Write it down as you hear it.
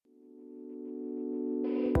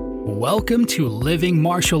Welcome to Living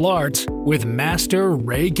Martial Arts with Master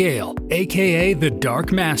Ray Gale, aka the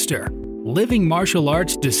Dark Master. Living Martial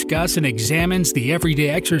Arts discuss and examines the everyday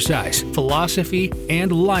exercise, philosophy,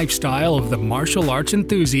 and lifestyle of the martial arts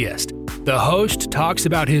enthusiast. The host talks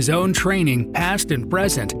about his own training, past and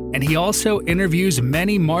present, and he also interviews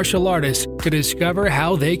many martial artists to discover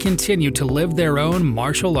how they continue to live their own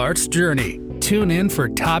martial arts journey. Tune in for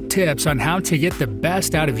top tips on how to get the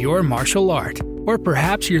best out of your martial art. Or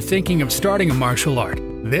perhaps you're thinking of starting a martial art.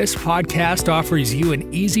 This podcast offers you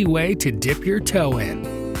an easy way to dip your toe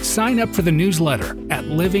in. Sign up for the newsletter at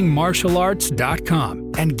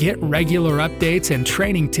livingmartialarts.com and get regular updates and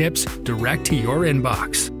training tips direct to your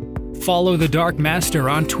inbox. Follow the Dark Master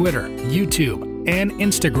on Twitter, YouTube, and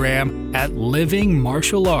Instagram at Living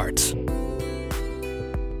Martial Arts.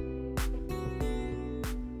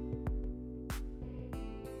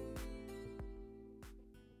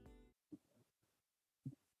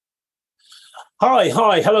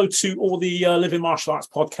 Hi, hello to all the Living Martial Arts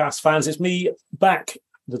podcast fans. It's me back,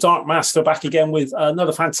 the Dark Master, back again with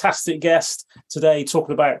another fantastic guest today,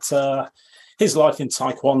 talking about his life in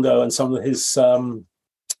Taekwondo and some of his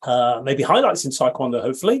maybe highlights in Taekwondo,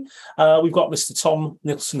 hopefully. We've got Mr. Tom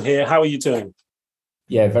Nicholson here. How are you doing?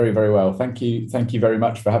 Yeah, very, very well. Thank you very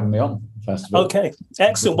much for having me on, first of all. Okay,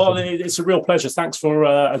 excellent. Well, it's a real pleasure. Thanks for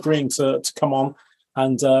agreeing to come on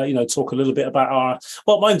and talk a little bit about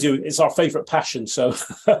mind you, it's our favourite passion, so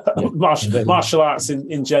martial arts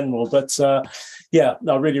in general. But I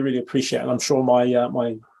really, really appreciate it, and I'm sure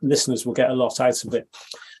my listeners will get a lot out of it.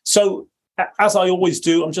 So, as I always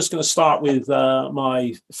do, I'm just going to start with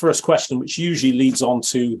my first question, which usually leads on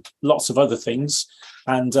to lots of other things.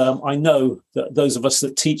 And I know that those of us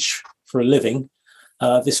that teach for a living,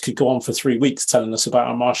 this could go on for 3 weeks telling us about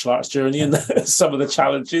our martial arts journey and some of the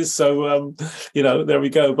challenges. So, there we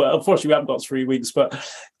go. But unfortunately, we haven't got 3 weeks. But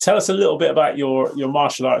tell us a little bit about your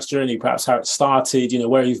martial arts journey, perhaps how it started,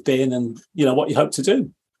 where you've been and, what you hope to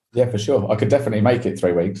do. Yeah, for sure. I could definitely make it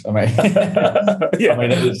 3 weeks. I mean,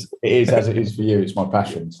 it is as it is for you. It's my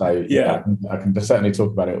passion. So I can certainly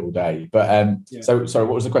talk about it all day. But so sorry,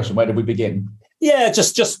 what was the question? Where did we begin? Yeah,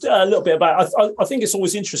 just a little bit about. I think it's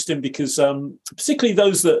always interesting because particularly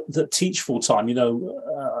those that teach full time,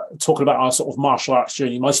 talking about our sort of martial arts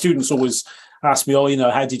journey. My students always ask me,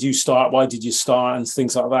 how did you start? Why did you start? And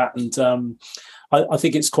things like that. And I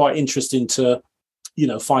think it's quite interesting to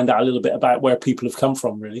find out a little bit about where people have come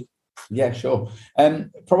from, really. Yeah, sure.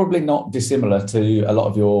 Probably not dissimilar to a lot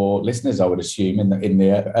of your listeners, I would assume, in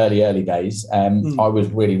the early days. I was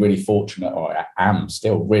really, really fortunate, or I am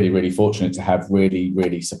still really, really fortunate to have really,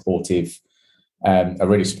 really supportive, a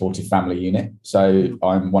really supportive family unit. So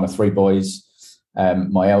I'm one of three boys.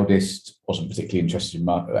 My eldest wasn't particularly interested in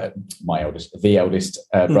the eldest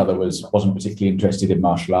brother wasn't particularly interested in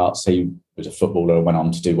martial arts. He was a footballer and went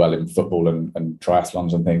on to do well in football and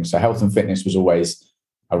triathlons and things. So health and fitness was always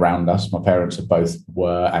around us. My parents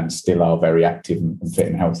were and still are very active and fit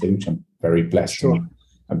and healthy, which I'm very blessed and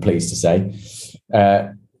pleased to say.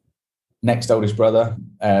 Next oldest brother,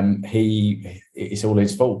 it's all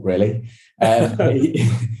his fault, really.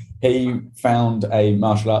 He found a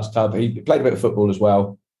martial arts club. He played a bit of football as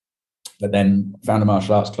well, but then found a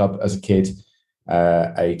martial arts club as a kid,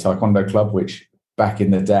 a Taekwondo club, which back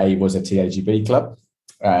in the day was a TAGB club,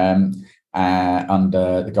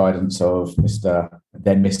 under the guidance of now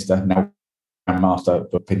Master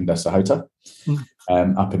Bhupinder Sahota,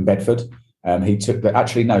 up in Bedford. He took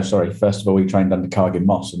first of all, he trained under Kargin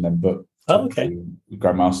Moss, and then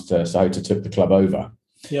Grandmaster Sahota took the club over.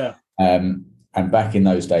 Yeah. And back in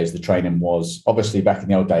those days, the training was obviously, back in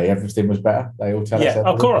the old day, everything was better. They all tell us. Yeah,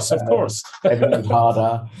 of course. Everything was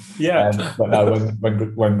harder. Yeah. But no, when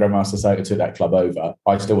Grandmaster Sahota took that club over,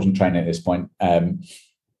 I still wasn't training at this point. And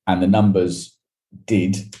the numbers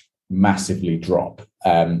did massively drop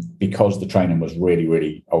because the training was really,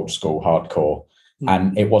 really old school, hardcore.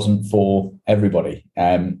 And it wasn't for everybody.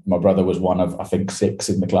 My brother was one of, I think, 6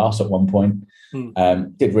 in the class at one point.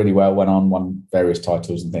 Did really well, won various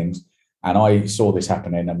titles and things. And I saw this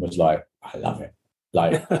happening and was like, I love it.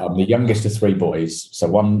 Like, I'm the youngest of 3 boys. So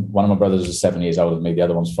one of my brothers is 7 years older than me. The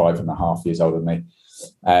other one's 5.5 years older than me.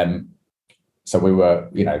 So we were,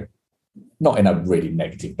 not in a really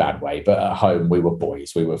negative, bad way, but at home we were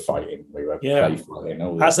boys. We were fighting. We were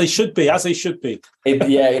playful. As they should be.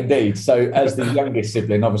 Yeah, indeed. So as the youngest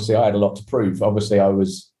sibling, obviously I had a lot to prove. Obviously I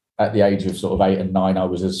was, at the age of sort of 8 and 9, I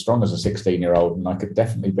was as strong as a 16-year-old, and I could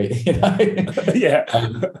definitely beat, Yeah.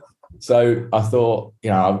 So I thought,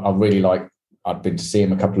 I really I'd been to see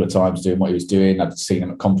him a couple of times doing what he was doing. I'd seen him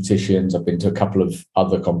at competitions. I've been to a couple of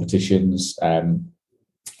other competitions.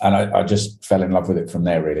 I just fell in love with it from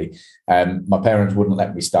there, really. My parents wouldn't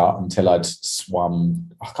let me start until I'd swum.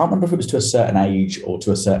 I can't remember if it was to a certain age or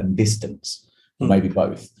to a certain distance, or maybe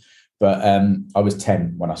both. But I was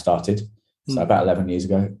 10 when I started, so about 11 years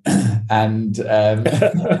ago. And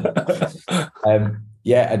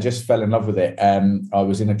I just fell in love with it. I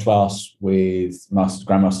was in a class with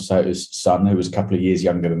Grandmaster Sota's son, who was a couple of years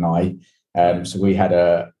younger than I. So we had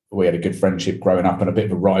a good friendship growing up, and a bit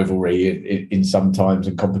of a rivalry in some times,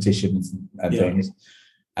 and competitions and things.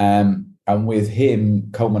 And with him,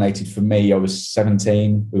 culminated for me, I was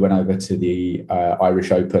 17. We went over to the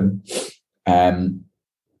Irish Open, and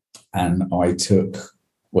I took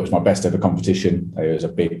what was my best ever competition. It was a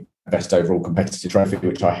big best overall competitive trophy,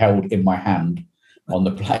 which I held in my hand on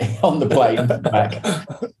the plane back.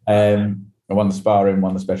 I won the sparring,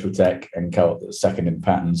 won the special tech, and got second in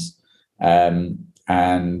patterns. And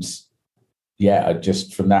I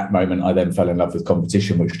just, from that moment, I then fell in love with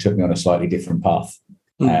competition, which took me on a slightly different path.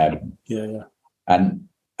 And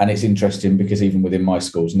it's interesting because even within my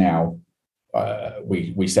schools now,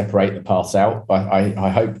 we separate the paths out. I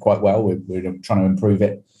hope quite well. We're trying to improve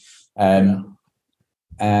it.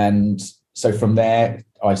 And so from there,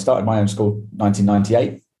 I started my own school in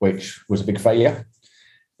 1998, which was a big failure.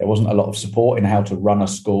 There wasn't a lot of support in how to run a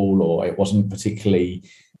school, or it wasn't particularly,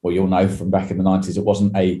 well, you'll know from back in the 90s, it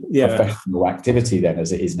wasn't a professional activity then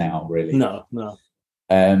as it is now, really. No.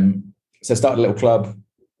 So I started a little club.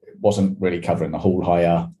 It wasn't really covering the Hall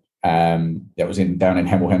hire. That was down in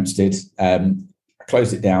Hemel Hempstead. I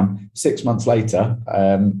closed it down. 6 months later,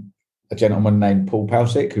 a gentleman named Paul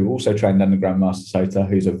Pausick, who also trained under Grandmaster Sota,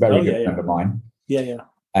 who's a very good friend of mine.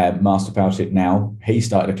 Master Pausick now, he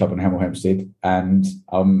started a club in Hemel Hempstead, and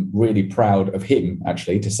I'm really proud of him,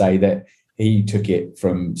 actually, to say that he took it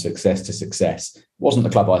from success to success. It wasn't the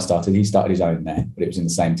club I started. He started his own there, but it was in the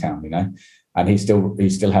same town, and he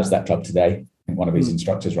still has that club today. I think one of his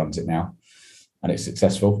instructors runs it now, and it's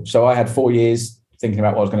successful. So I had 4 years thinking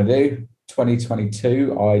about what I was going to do.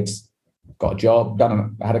 2022, I'd got a job, I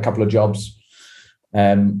had a couple of jobs.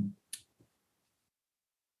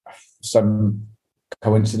 Some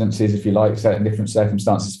coincidences, if you like, certain different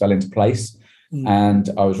circumstances fell into place, and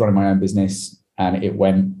I was running my own business, and it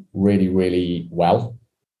went really, really well.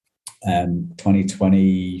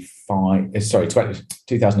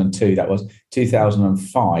 2002, that was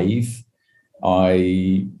 2005.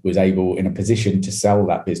 I was in a position to sell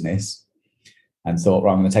that business, and thought,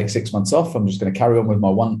 right, I'm going to take 6 months off. I'm just going to carry on with my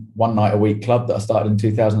one night a week club that I started in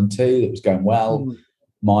 2002 that was going well.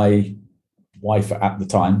 My wife at the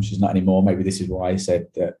time, she's not anymore, maybe this is why, said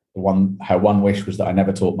that her one wish was that I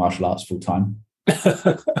never taught martial arts full time.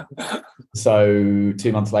 So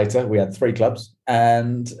 2 months later, we had 3 clubs,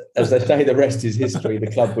 and as they say, the rest is history.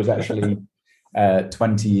 The club was actually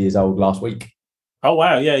 20 years old last week. Oh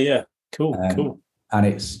wow, yeah. Cool. And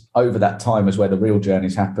it's over that time is where the real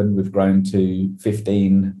journey's happened. We've grown to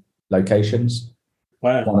 15 locations.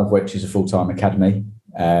 Wow. One of which is a full-time academy,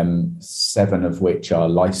 7 of which are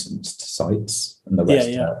licensed sites, and the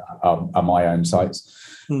rest are my own sites.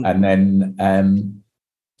 And then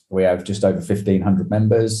we have just over 1,500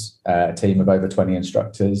 members, a team of over 20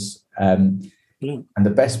 instructors. And the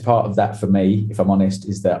best part of that for me, if I'm honest,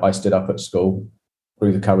 is that I stood up at school,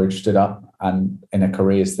 grew the courage, stood up and in a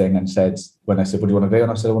careers thing, and said, when they said, what do you want to do?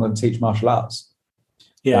 And I said, I want to teach martial arts.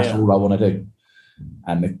 That's all I want to do.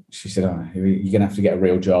 And she said, oh, you're going to have to get a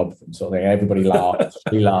real job. And sort of thing. Everybody laughed.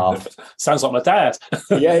 He laughed. Sounds like my dad.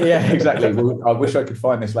 Yeah, exactly. Well, I wish I could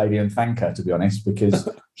find this lady and thank her, to be honest, because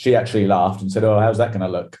she actually laughed and said, oh, how's that going to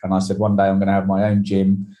look? And I said, one day I'm going to have my own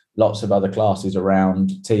gym, lots of other classes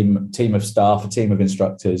around, team of staff, a team of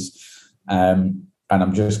instructors, and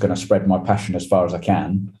I'm just going to spread my passion as far as I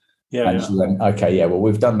can. And she went, okay, well,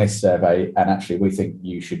 we've done this survey, and actually we think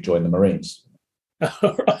you should join the Marines.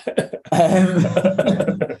 So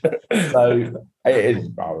it is,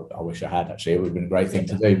 I wish I had, actually. It would have been a great thing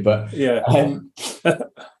to do, but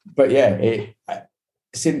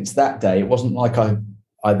since that day, it wasn't like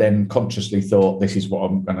I then consciously thought, this is what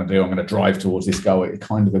I'm going to do, I'm going to drive towards this goal. It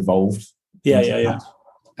kind of evolved.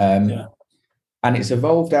 And it's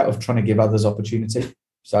evolved out of trying to give others opportunity.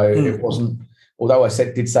 So it wasn't, although I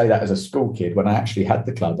did say that as a school kid, when I actually had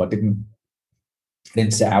the club, I didn't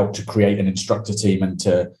set out to create an instructor team and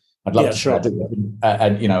I'd love to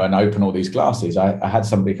and open all these classes. I had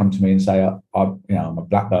somebody come to me and say, I'm a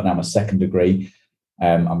black belt now, I'm a second degree.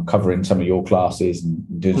 I'm covering some of your classes and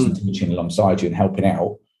doing some teaching alongside you and helping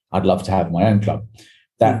out. I'd love to have my own club.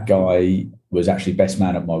 That guy was actually best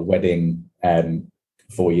man at my wedding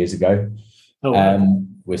 4 years ago. Oh, wow.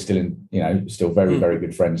 We're still still very, very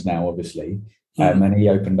good friends now, obviously. And he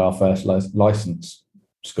opened our first license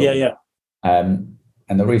school. Yeah.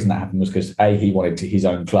 And the reason that happened was because he wanted his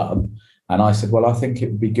own club, and I said, well, I think it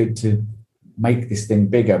would be good to make this thing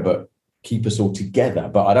bigger, but keep us all together.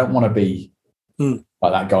 But I don't want to be like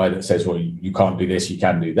that guy that says, well, you can't do this, you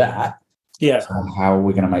can do that. Yeah. So how are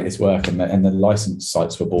we going to make this work? And the license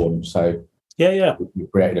sites were born. So we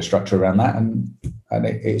created a structure around that, and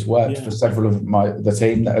it's worked for several of the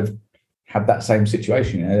team that have had that same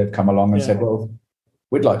situation. You know, they've come along and said, well,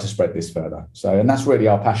 we'd like to spread this further. So, and that's really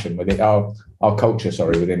our passion with it. Our culture,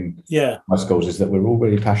 within my schools is that we're all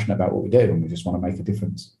really passionate about what we do, and we just want to make a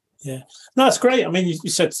difference. Yeah, no, that's great. I mean, you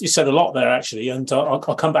said a lot there actually, and I'll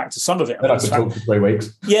come back to some of it. I could talk for 3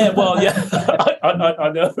 weeks. Yeah, well, yeah, I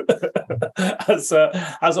know. As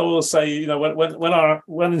I will say, you know,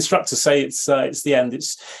 when instructors say it's the end,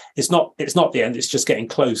 it's not the end. It's just getting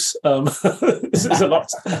close. There's a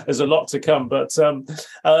lot to come, but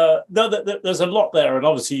no, there's a lot there, and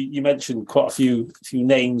obviously you mentioned quite a few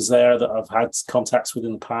names there that I've had contacts with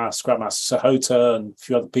in the past, Grandmaster Sahota and a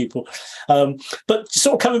few other people, but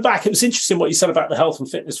sort of coming back. It was interesting what you said about the health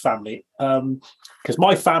and fitness family, because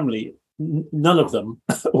my family, none of them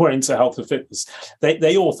were into health and fitness.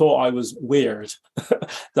 They all thought I was weird,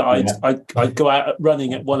 that I'd go out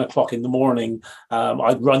running at 1 o'clock in the morning.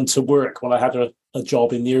 I'd run to work when I had a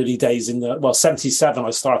job in the early days 77. I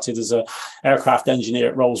started as a aircraft engineer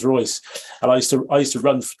at Rolls-Royce, and I used to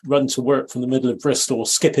run to work from the middle of Bristol,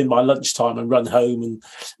 skip in my lunchtime and run home. And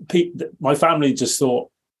my family just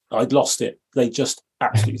thought I'd lost it. They just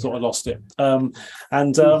absolutely thought I lost it.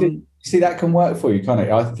 See, that can work for you, can't it?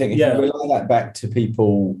 I think if you relay that back to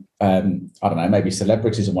people, I don't know, maybe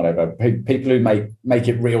celebrities and whatever, people who make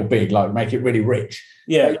it real big, like make it really rich.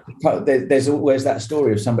 Yeah. There's always that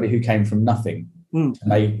story of somebody who came from nothing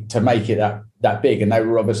to make it that big. And they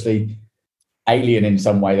were obviously alien in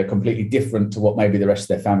some way. They're completely different to what maybe the rest of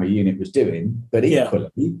their family unit was doing. But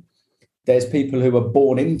equally, there's people who are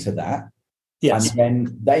born into that. Yes. And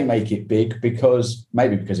then they make it big because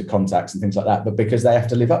of contacts and things like that, but because they have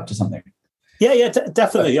to live up to something. Yeah,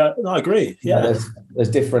 definitely. I agree. Yeah,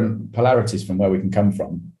 there's different polarities from where we can come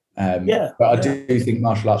from. But I do think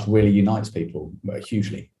martial arts really unites people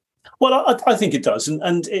hugely. Well, I think it does,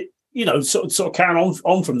 and it, you know, sort of carrying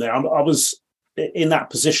on from there. I was in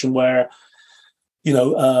that position where, you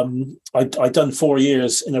know, I'd done 4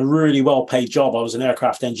 years in a really well-paid job. I was an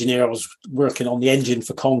aircraft engineer. I was working on the engine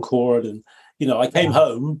for Concorde, and you know, I came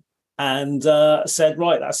home and said,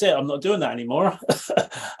 right, that's it. I'm not doing that anymore.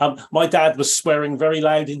 My dad was swearing very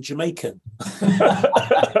loud in Jamaican.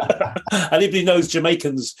 Anybody knows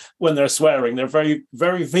Jamaicans, when they're swearing, they're very,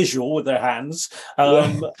 very visual with their hands.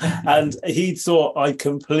 And he thought I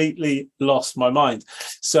completely lost my mind.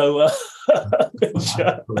 So,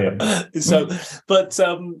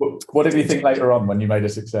 what did he think later on when you made a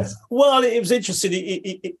success? Well, it was interesting.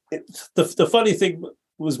 The funny thing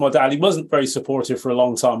was my dad. He wasn't very supportive for a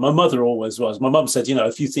long time. My mother always was. My mum said, you know,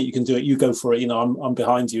 if you think you can do it, you go for it. You know, I'm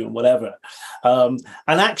behind you and whatever. And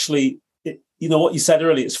actually, you know, what you said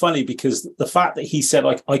earlier, it's funny because the fact that he said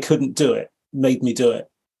I couldn't do it made me do it.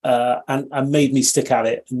 And made me stick at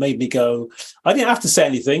it and made me go. I didn't have to say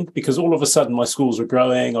anything because all of a sudden my schools were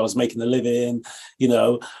growing. I was making a living. You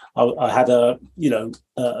know, I had a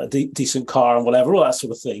decent car and whatever, all that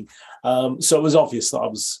sort of thing. So it was obvious that I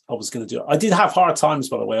was going to do it. I did have hard times,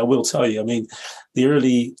 by the way. I will tell you. I mean, the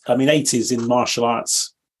 80s in martial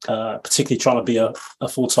arts, particularly trying to be a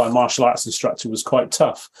full-time martial arts instructor, was quite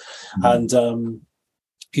tough. And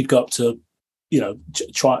you'd go up to, you know,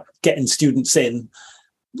 try getting students in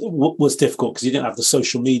was difficult because you didn't have the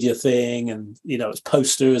social media thing, and you know, it's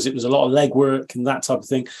posters. It was a lot of legwork and that type of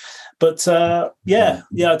thing. But I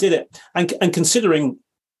did it. And considering,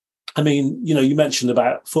 I mean, you know, you mentioned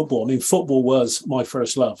about football. I mean, football was my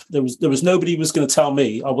first love. There was nobody who was going to tell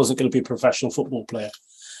me I wasn't going to be a professional football player.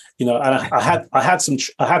 You know, and I had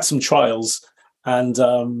some trials, and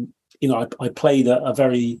you know, I played a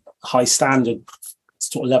very high standard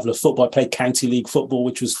sort of level of football. I played county league football,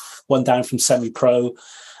 which was one down from semi-pro.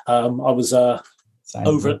 I was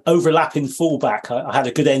overlapping fullback. I had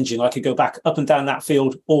a good engine. I could go back up and down that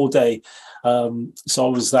field all day. So I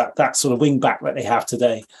was that sort of wing back that they have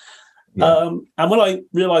today. Yeah. And when I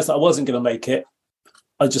realised that I wasn't going to make it,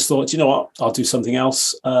 I just thought, you know what, I'll do something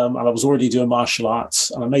else. And I was already doing martial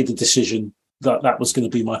arts, and I made the decision that was going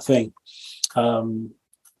to be my thing.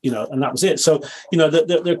 You know, and that was it. So, you know,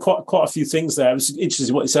 there are quite a few things there. It was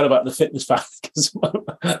interesting what you said about the fitness family, because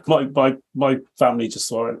my family just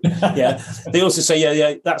saw it. Yeah. They also say,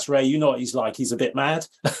 yeah, that's Ray. You know what he's like. He's a bit mad.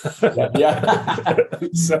 Yeah.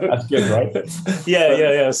 So, that's good, right?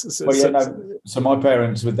 Yeah. So my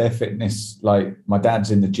parents with their fitness, like my dad's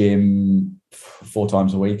in the gym, 4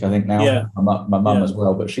 times a week, I think now. Yeah. My mum as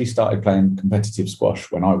well, but she started playing competitive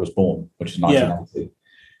squash when I was born, which is 1980.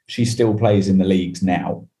 She still plays in the leagues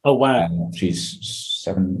now. Oh, wow. She's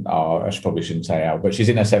 7. I probably shouldn't say how, but she's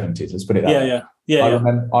in her 70s. Let's put it that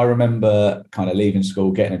way. I remember kind of leaving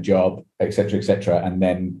school, getting a job, etc., and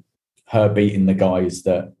then her beating the guys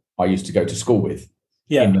that I used to go to school with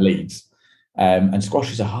in the leagues. And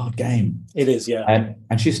squash is a hard game. It is, yeah.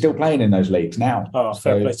 And she's still playing in those leagues now. Oh,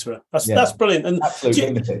 fair play to her. That's brilliant. And absolute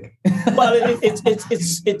lunatic. Well,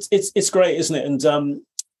 it's great, isn't it? And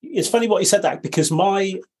it's funny what you said that, because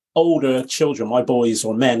my older children, my boys,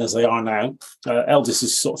 or men as they are now, eldest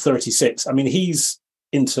is sort of 36. I mean, he's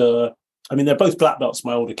into. I mean, they're both black belts.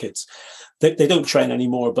 My older kids, they don't train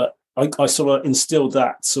anymore, but I sort of instilled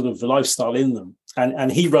that sort of lifestyle in them.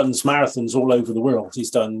 And he runs marathons all over the world. He's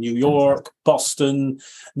done New York, Boston,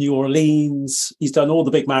 New Orleans. He's done all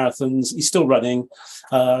the big marathons. He's still running.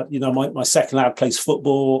 My second lad plays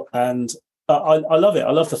football, and I love it.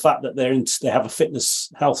 I love the fact that they have a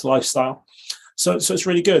fitness, health lifestyle. So it's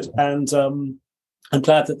really good. And I'm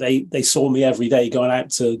glad that they saw me every day going out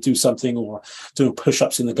to do something, or doing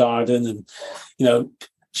push-ups in the garden, and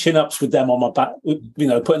chin-ups with them on my back,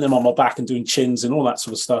 putting them on my back and doing chins and all that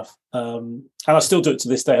sort of stuff. And I still do it to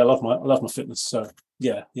this day. I love my fitness. So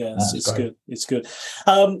it's good. It's good.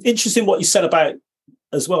 Interesting what you said about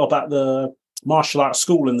the martial arts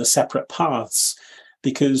school and the separate paths,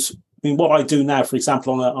 because I mean, what I do now, for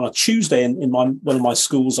example, on a Tuesday in one of my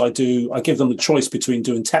schools, I give them the choice between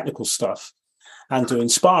doing technical stuff and doing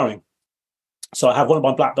sparring. So I have one of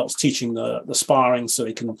my black belts teaching the sparring, so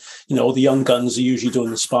they can, all the young guns are usually doing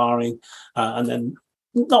the sparring, and then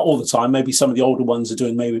not all the time. Maybe some of the older ones are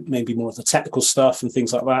doing maybe more of the technical stuff and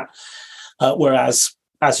things like that. Whereas,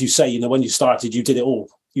 as you say, when you started, you did it all.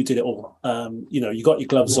 You got your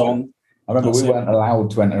gloves on. I remember we weren't allowed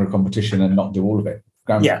to enter a competition and not do all of it.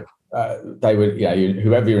 They would,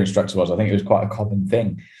 whoever your instructor was, I think it was quite a common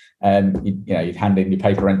thing. You'd hand in your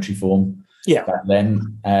paper entry form. Yeah. Back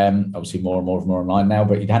then, obviously more and more of them are online now,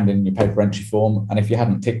 but you'd hand in your paper entry form, and if you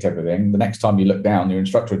hadn't ticked everything, the next time you looked down, your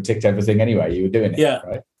instructor had ticked everything anyway. You were doing it. Yeah.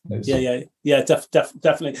 Right?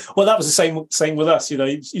 Definitely. Well, that was the same with us. He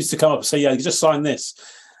used to come up and say, "Yeah, you just sign this.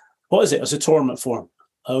 What is it? It's a tournament form."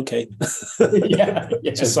 Okay.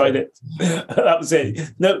 Just sign it. That was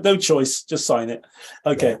it. No choice. Just sign it.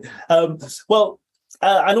 Okay. And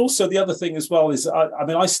also the other thing as well is,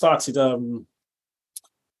 I started.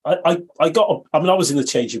 I was in the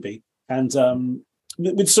TAGB, and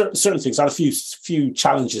with certain things, I had a few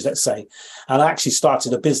challenges, let's say, and I actually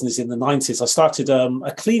started a business in the 90s. I started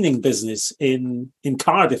a cleaning business in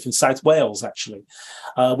Cardiff in South Wales, actually,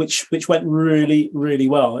 which went really, really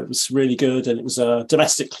well. It was really good, and it was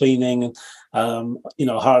domestic cleaning.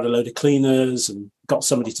 Hired a load of cleaners and got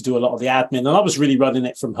somebody to do a lot of the admin, and I was really running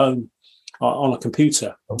it from home on a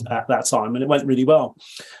computer at that time, and it went really well.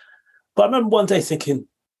 But I remember one day thinking,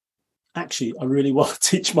 actually, I really want to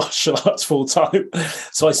teach martial arts full time.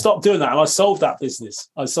 So I stopped doing that, and I sold that business.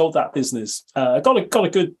 I got a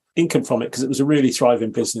good income from it, because it was a really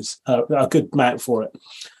thriving business, a good amount for it.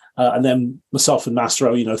 And then myself and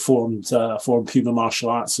Mastro, formed Puma Martial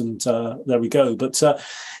Arts, and there we go. But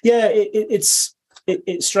it's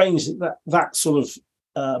strange that sort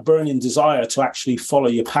of burning desire to actually follow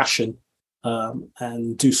your passion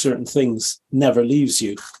and do certain things never leaves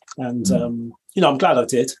you. And I'm glad I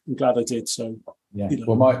did. So yeah.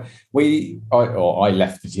 Well, I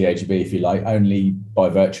left the TAGB, if you like, only by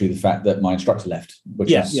virtue of the fact that my instructor left,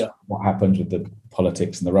 which is what happens with the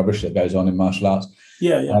politics and the rubbish that goes on in martial arts.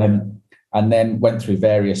 And then went through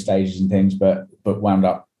various stages and things, but wound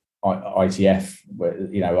up ITF. Where,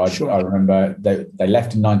 I remember they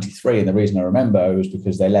left in '93, and the reason I remember was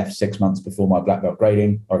because they left 6 months before my black belt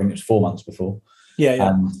grading. I think it was 4 months before.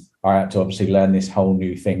 And I had to obviously learn this whole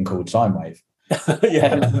new thing called sine wave. I've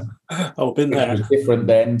been there. It was different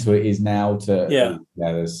then to it is now. To we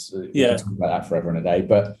can talk about that forever and a day.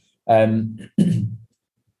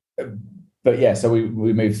 So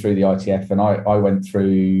we moved through the ITF, and I went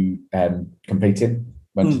through competing,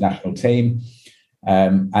 went to national team,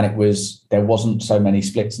 and there wasn't so many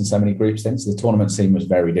splits and so many groups then. So the tournament scene was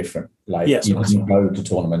very different. You didn't go to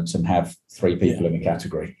tournaments and have 3 people in a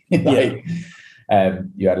category.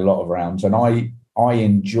 You had a lot of rounds, and I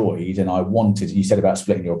enjoyed, and I wanted. You said about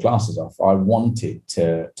splitting your classes off. I wanted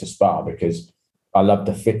to spar because I loved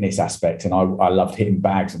the fitness aspect, and I loved hitting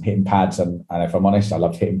bags and hitting pads, and if I'm honest, I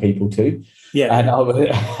loved hitting people too. And I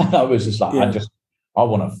was just like, I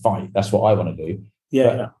want to fight. That's what I want to do.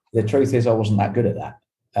 But the truth is, I wasn't that good at that.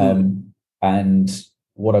 And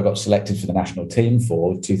what I got selected for the national team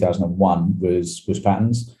for 2001 was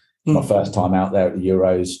patterns. My first time out there at the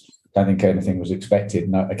Euros, don't think anything was expected.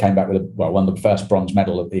 And I came back with won the first bronze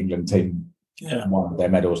medal of the England team. Yeah, one of their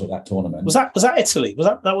medals at that tournament. Was that Italy?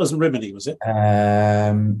 That wasn't Rimini, was it?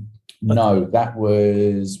 No, that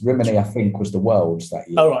was Rimini. I think was the Worlds that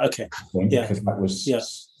year. Oh right, okay. Because that was. Yeah.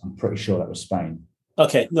 I'm pretty sure that was Spain.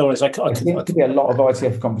 Okay, no worries. I think there could be a lot of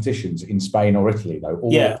ITF competitions in Spain or Italy though.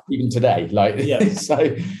 Even today,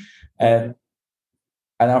 so.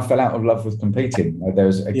 And I fell out of love with competing. There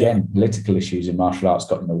was, again, political issues in martial arts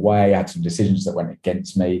got in the way. I had some decisions that went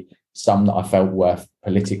against me, some that I felt were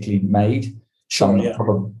politically made, some that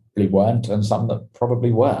probably weren't, and some that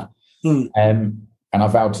probably were. And I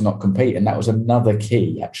vowed to not compete. And that was another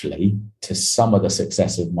key, actually, to some of the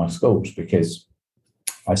success of my schools, because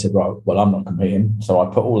I said, right, well, I'm not competing. So I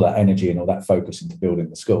put all that energy and all that focus into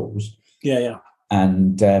building the schools. Yeah.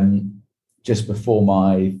 And just before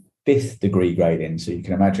my 5th degree grading, so you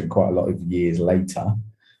can imagine quite a lot of years later,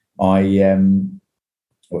 it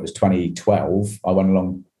was 2012, I went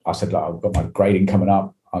along, I said, like, I've got my grading coming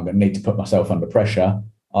up, I'm going to need to put myself under pressure,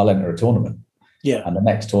 I'll enter a tournament. Yeah. And the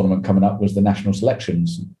next tournament coming up was the national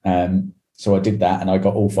selections. So I did that, and I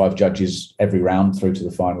got all 5 judges every round through to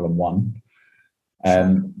the final and won.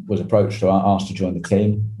 Was approached, asked to join the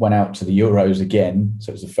team, went out to the Euros again,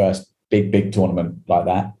 so it was the first big tournament like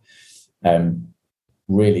that.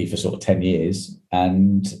 Really for sort of 10 years,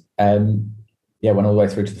 and went all the way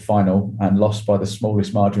through to the final and lost by the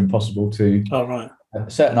smallest margin possible to a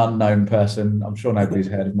certain unknown person. I'm sure nobody's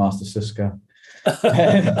heard of Master Suska.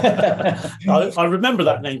 I remember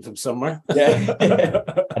that name from somewhere. Yeah.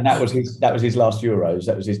 And that was his last Euros.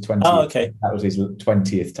 That was his 20th. Oh, okay. That was his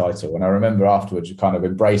 20th title. And I remember afterwards, we kind of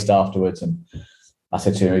embraced afterwards, and I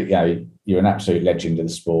said to him, you're an absolute legend of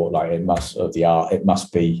the sport. Like, it must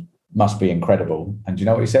be incredible. And do you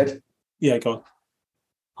know what he said? Yeah, go on.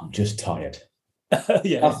 I'm just tired.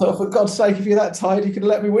 Yeah. I thought, for God's sake, if you're that tired, you could have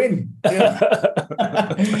let me win. Yeah.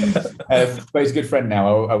 But he's a good friend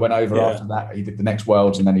now. I went over after that. He did the next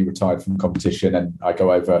Worlds, and then he retired from competition. And I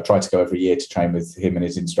try to go over a year to train with him and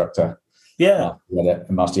his instructor. Yeah.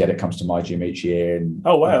 Master Yedit comes to my gym each year. And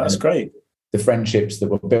oh, wow, that's great. The friendships that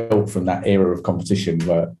were built from that era of competition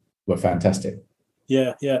were fantastic.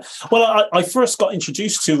 Yeah. Well, I first got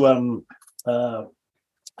introduced to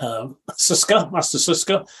Suska, Master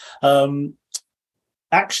Suska,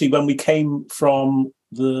 actually when we came from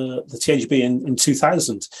the THB in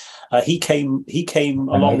 2000. He came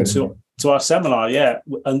along to our seminar,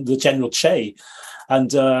 and the General Che,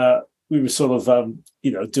 and we were sort of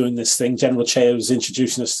doing this thing. General Che was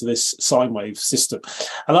introducing us to this sine wave system,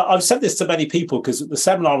 and I've said this to many people because the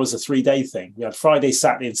seminar was a 3-day thing. We had Friday,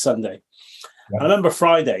 Saturday, and Sunday. Yeah. I remember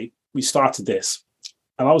Friday we started this,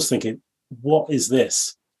 and I was thinking, what is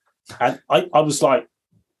this? And I was like,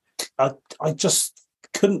 I just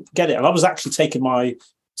couldn't get it. And I was actually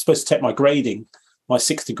supposed to take my grading, my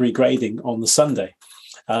 6th degree grading on the Sunday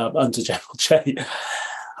under General Che.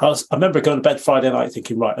 I remember going to bed Friday night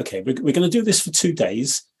thinking, right, okay, we're going to do this for 2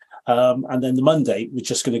 days. And then the Monday, we're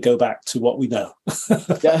just going to go back to what we know.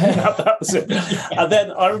 That was it. And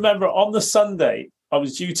then I remember on the Sunday, I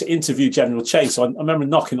was due to interview General Che. So I remember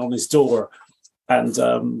knocking on his door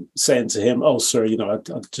and saying to him, "Oh, sir,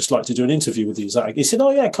 I'd just like to do an interview with you." He said,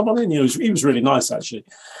 "Oh, yeah, come on in." He was really nice, actually.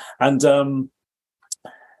 And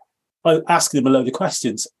I asked him a load of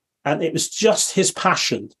questions. And it was just his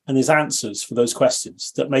passion and his answers for those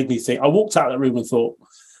questions that made me think. I walked out of that room and thought,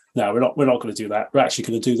 no, we're not going to do that. We're actually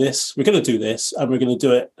going to do this. We're going to do this, and we're going to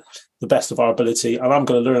do it the best of our ability. And I'm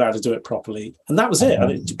going to learn how to do it properly. And that was it.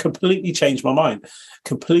 And it completely changed my mind.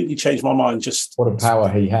 Just what a power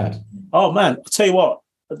he had. Oh man, I'll tell you what.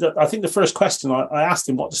 I think the first question I asked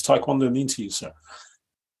him, "What does Taekwondo mean to you, sir?"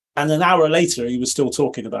 And an hour later, he was still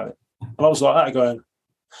talking about it. And I was like that, going.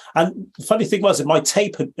 And the funny thing was, in my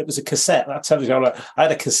tape, it was a cassette. That tells you, I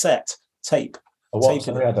had a cassette tape. A what?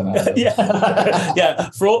 Sorry, I don't know. Yeah.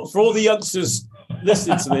 For all the youngsters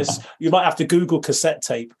listening to this, you might have to Google cassette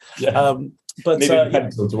tape. Yeah. But need a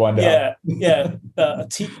pencil to wind it up. Not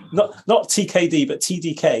TKD, but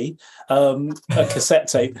TDK, a cassette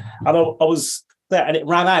tape. And I was there, and it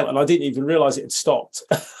ran out, and I didn't even realise it had stopped.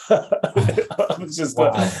 I was just,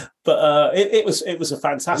 wow. But it was a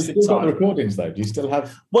fantastic you still time. Got the recordings though? Do you still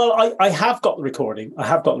have? Well, I have got the recording.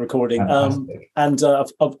 And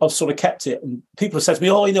I've sort of kept it. And people have said to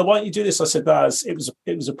me, "Oh, why don't you do this?" I said, "No,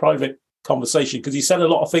 it was a private conversation," because he said a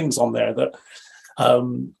lot of things on there that,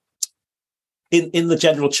 in the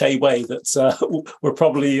General Che way, that were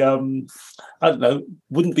probably I don't know,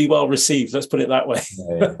 wouldn't be well received. Let's put it that way.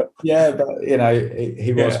 Yeah, but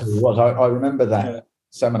he was who he was. I remember that.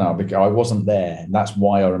 seminar because I wasn't there, and that's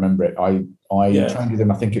why I remember it. I trained with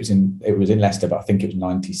him. I think it was in Leicester, but I think it was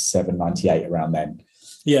 97, 98 around then.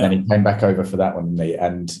 Yeah. And then he came back over for that one with me,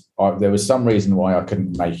 and there was some reason why I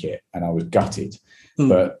couldn't make it, and I was gutted.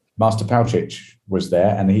 But Master Palchich was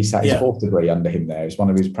there, and he sat his fourth degree under him there. It's one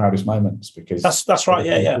of his proudest moments because that's right.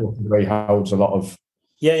 Yeah. Fourth degree holds a lot of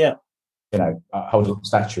holds a lot of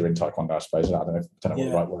stature in Taekwondo, I suppose. I don't know what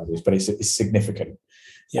the right word is, but it's significant.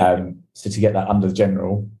 Yeah. So to get that under the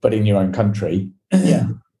general, but in your own country,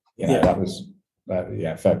 that was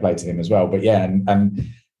fair play to him as well. But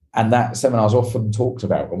and that seminar is often talked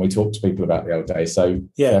about when we talk to people about the old days. So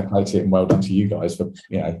fair play to him. Well done to you guys for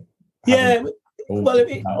Well,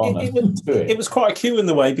 it was quite a queue in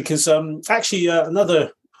the way because actually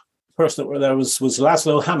another person that were there was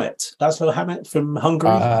Laszlo Hamet. Laszlo Hamet from Hungary.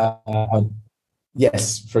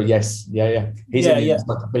 Yes. He's in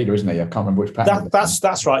the leader, isn't he? I can't remember which pattern.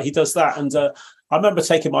 That's right. He does that, and I remember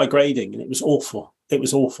taking my grading, and it was awful. It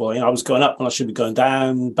was awful. I was going up when I should be going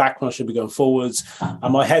down, back when I should be going forwards,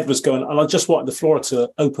 and my head was going. And I just wanted the floor to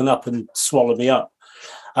open up and swallow me up.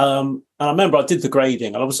 And I remember I did the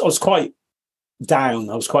grading, and I was quite down.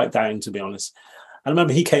 I was quite down, to be honest. I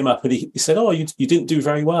remember he came up and he said, "Oh, you didn't do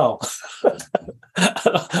very well."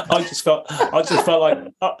 I just felt like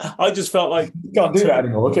you can't do that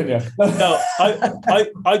anymore, can you? No,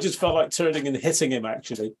 I just felt like turning and hitting him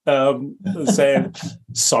actually, saying,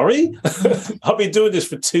 "Sorry, I've been doing this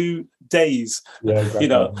for 2 days." Yeah,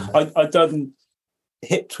 exactly. I'd done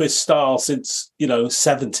hip twist style since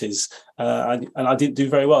 70s, and I didn't do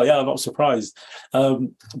very well. Yeah, I'm not surprised.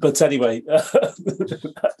 But anyway,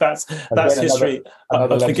 that's history.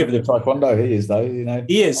 I've forgiven him. Taekwondo, he is though.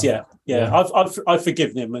 He is. Yeah. I've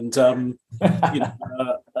forgiven him, and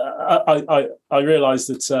I realised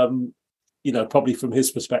that probably from his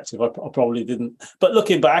perspective, I probably didn't. But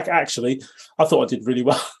looking back, actually, I thought I did really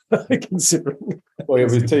well, considering. Well,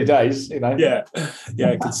 it was 2 days, Yeah,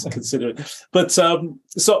 considering. But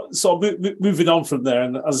moving on from there,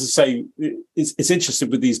 and as I say, it's interesting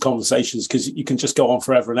with these conversations because you can just go on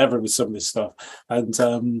forever and ever with some of this stuff,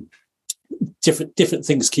 and different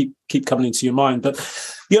things keep coming into your mind. But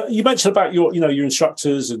you mentioned about your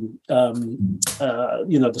instructors and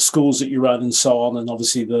the schools that you run and so on, and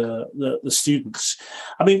obviously the students.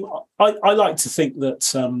 I mean, I like to think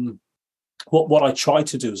that what I try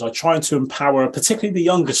to do is I try to empower particularly the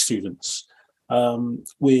younger students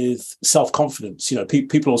with self-confidence.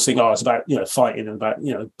 People will think, "Oh, it's about fighting and about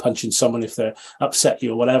punching someone if they're upset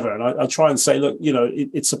you or whatever," and I try and say, look,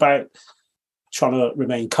 it's about trying to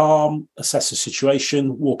remain calm, assess the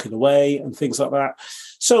situation, walking away, and things like that.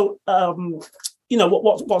 So,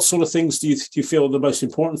 what sort of things do you feel the most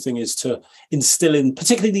important thing is to instill in,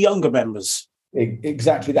 particularly the younger members?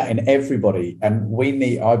 Exactly that, in everybody. And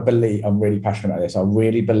I believe, I'm really passionate about this. I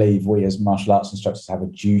really believe we as martial arts instructors have a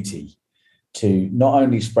duty to not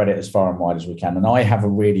only spread it as far and wide as we can. And I have a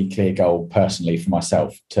really clear goal personally for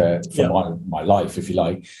myself, my life, if you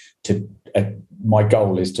like, my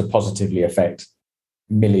goal is to positively affect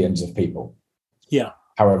millions of people. Yeah.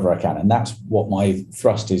 However I can. And that's what my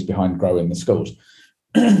thrust is behind growing the schools.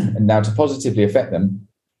 And now to positively affect them,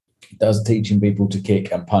 does teaching people to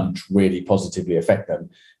kick and punch really positively affect them?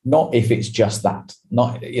 Not if it's just that.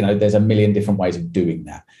 Not, there's a million different ways of doing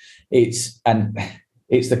that. It's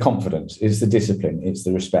the confidence, it's the discipline, it's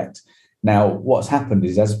the respect. Now, what's happened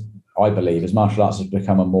is, as I believe, as martial arts has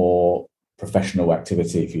become a more professional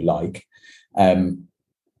activity, if you like,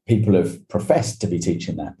 people have professed to be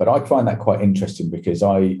teaching that. But I find that quite interesting because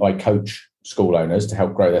I coach school owners to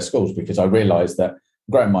help grow their schools, because I realised that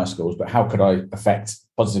growing my schools, but how could I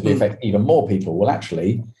positively affect even more people? Well,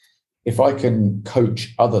 actually, if I can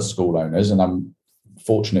coach other school owners, and I'm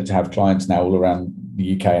fortunate to have clients now all around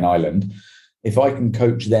the UK and Ireland, if I can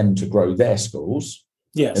coach them to grow their schools,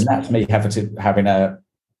 then that's me having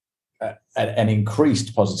an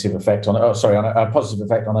increased positive effect on a positive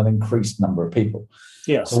effect on an increased number of people.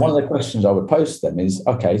 So one of the questions I would pose to them is,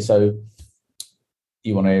 okay, so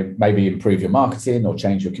you want to maybe improve your marketing or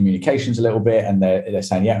change your communications a little bit, and they're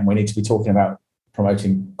saying, and we need to be talking about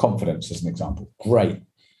promoting confidence as an example. Great.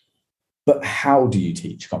 But how do you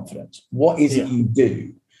teach confidence? What is it you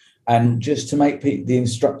do? And just to make the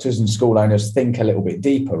instructors and school owners think a little bit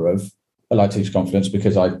deeper of, well, I teach confidence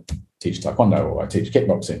because I teach Taekwondo or I teach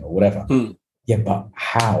kickboxing or whatever. Yeah, but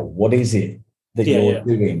how? What is it that you're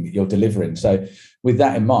doing, that you're delivering? So with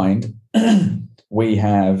that in mind, I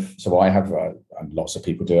have lots of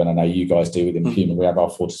people do, and I know you guys do within Puma. We have our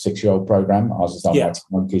 4 to 6 year old program. Ours is done by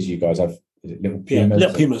Monkeys. You guys have, is it Little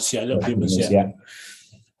Pumas? Little Pumas, yeah.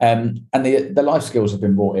 And the life skills have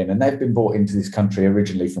been brought in, and they've been brought into this country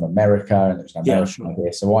originally from America, and it was an American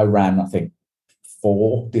idea. So I ran, I think,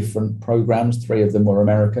 4 different programs. 3 of them were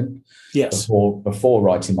American. Yes. Before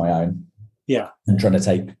writing my own. Yeah. And trying to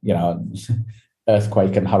take,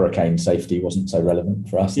 earthquake and hurricane safety wasn't so relevant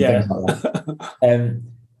for us. And things like that.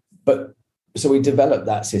 But so we developed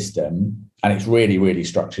that system, and it's really, really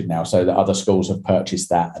structured now, so that other schools have purchased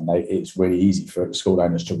that, and it's really easy for school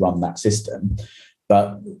owners to run that system.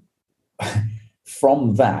 But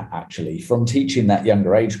from that, actually, from teaching that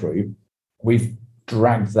younger age group, we've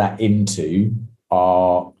dragged that into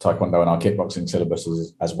our taekwondo and our kickboxing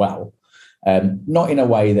syllabuses as well. Not in a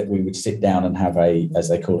way that we would sit down and have as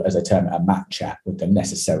they term it, a mat chat with them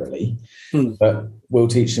necessarily, but we'll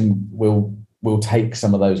teach them. We'll take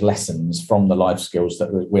some of those lessons from the life skills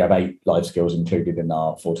that we have 8 life skills included in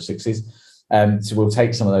our 4 to 6s. So we'll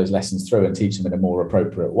take some of those lessons through and teach them in a more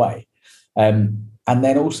appropriate way. And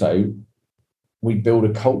then also we build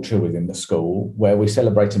a culture within the school where we're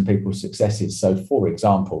celebrating people's successes. So, for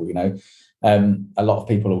example, a lot of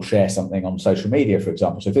people will share something on social media, for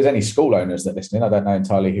example. So if there's any school owners that are listening, I don't know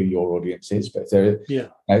entirely who your audience is, but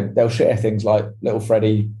they'll share things like little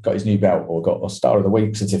Freddie got his new belt or got a Star of the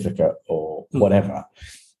Week certificate or whatever.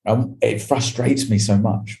 It frustrates me so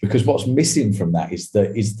much because what's missing from that is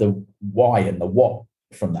the why and the what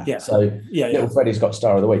from that. Little Freddie's got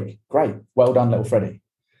Star of the Week. Great. Well done, little Freddie.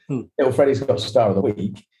 Little Freddie's got Star of the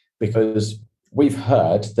Week because we've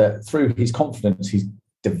heard that through his confidence he's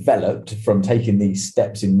developed from taking these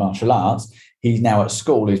steps in martial arts. He's now at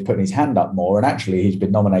school, he's putting his hand up more, and actually he's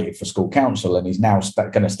been nominated for school council, and he's now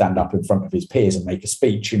going to stand up in front of his peers and make a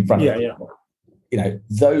speech in front of people.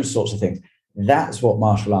 Those sorts of things. That's what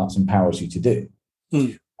martial arts empowers you to do.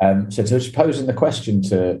 So to posing the question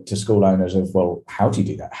to school owners of, well, how do you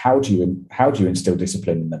do that? How do you instill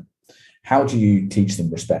discipline in them? How do you teach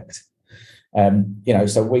them respect?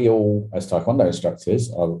 So we all, as Taekwondo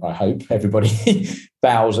instructors, I hope everybody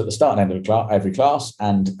bows at the start and end of every class,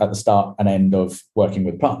 and at the start and end of working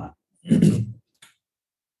with a partner.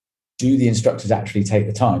 Do the instructors actually take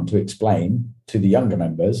the time to explain to the younger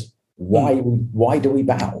members why do we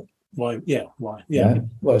bow? Why? Yeah.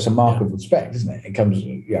 Well, it's a mark of respect, isn't it? It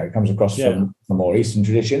comes across from more Eastern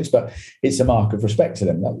traditions, but it's a mark of respect to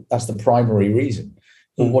them. That's the primary reason.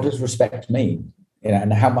 But what does respect mean?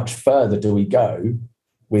 And how much further do we go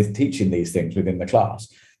with teaching these things within the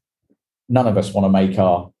class? None of us want to make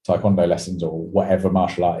our Taekwondo lessons or whatever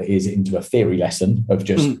martial art it is into a theory lesson of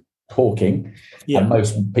just talking. And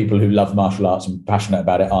most people who love martial arts and passionate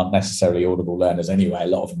about it aren't necessarily audible learners anyway. A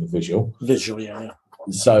lot of them are visual.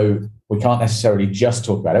 So we can't necessarily just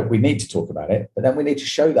talk about it. We need to talk about it, but then we need to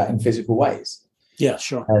show that in physical ways. Yeah,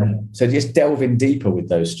 sure. So just delving deeper with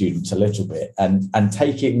those students a little bit and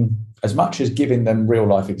taking, as much as giving them real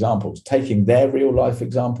life examples, taking their real life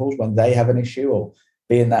examples when they have an issue, or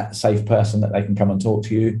being that safe person that they can come and talk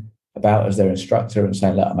to you about as their instructor and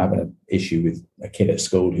saying, look, I'm having an issue with a kid at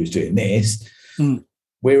school who's doing this.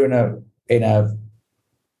 We're in a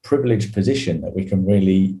privileged position that we can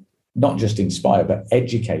really not just inspire, but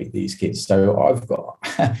educate these kids. So I've got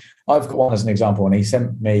one as an example, and he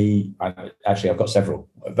sent me, actually I've got several,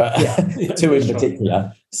 but 2 in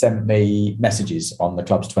particular sent me messages on the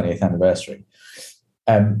club's 20th anniversary.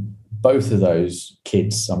 Both of those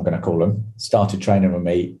kids, I'm going to call them, started training with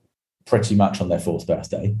me pretty much on their 4th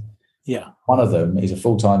birthday. Yeah. One of them is a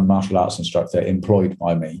full-time martial arts instructor employed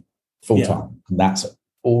by me full-time. And that's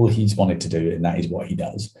all he's wanted to do, and that is what he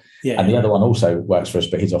does. And the other one also works for us,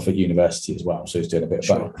 but he's off at university as well, so he's doing a bit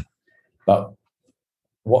of both. But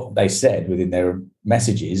what they said within their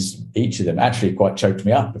messages, each of them actually quite choked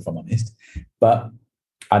me up, if I'm honest.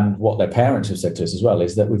 And what their parents have said to us as well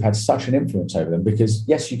is that we've had such an influence over them, because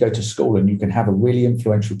yes, you go to school and you can have a really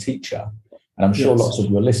influential teacher, and I'm sure lots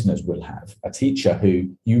of your listeners will have a teacher who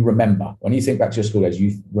you remember. When you think back to your school days,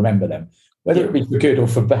 you remember them, whether it be for good or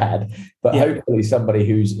for bad, but hopefully somebody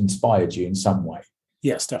who's inspired you in some way.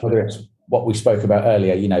 Yes, definitely. Whether it's what we spoke about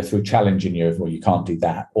earlier, through challenging you of, well, you can't do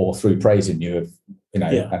that, or through praising you of,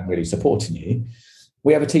 and really supporting you.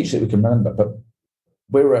 We have a teacher that we can remember, but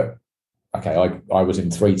I was in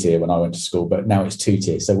 3-tier when I went to school, but now it's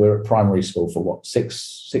 2-tier. So we're at primary school for what,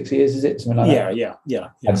 six years, is it? Something like that? Yeah.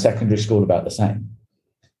 And secondary school about the same.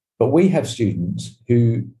 But we have students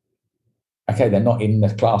who, they're not in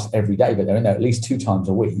the class every day, but they're in there at least 2 times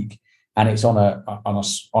a week. And it's on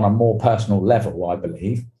a more personal level, I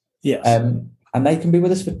believe. Yes. And they can be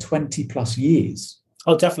with us for 20 plus years.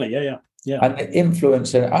 Oh, definitely. Yeah. And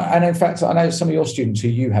influence, and in fact, I know some of your students who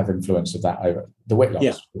you have influence of that over the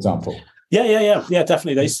Whitlocks, for example. Yeah,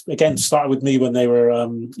 definitely. They again started with me when they were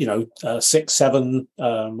 6, 7.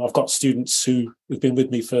 I've got students who've been with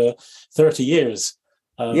me for 30 years.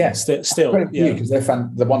 Still, because they're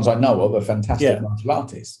the ones I know of are fantastic martial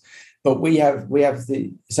artists. But we have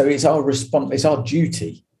so it's our response, it's our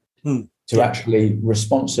duty to actually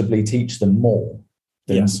responsibly teach them more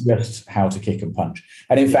than just how to kick and punch.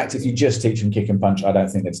 And in fact, if you just teach them kick and punch, I don't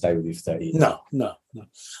think they'd stay with you for 30 years. No.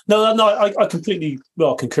 I completely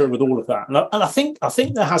concur with all of that, and I think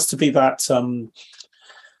there has to be that.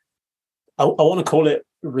 I want to call it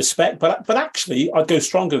respect, but actually, I'd go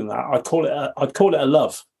stronger than that. I'd call it a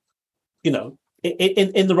love. You know,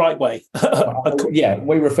 in the right way.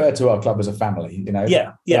 We refer to our club as a family. You know.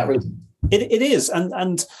 It is,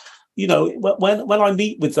 and you know, when I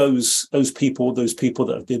meet with those people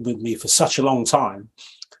that have been with me for such a long time,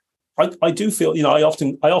 I do feel, you know, I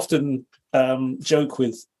often joke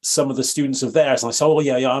with some of the students of theirs, and I say,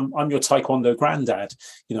 I'm your Taekwondo granddad,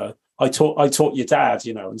 you know, I taught your dad,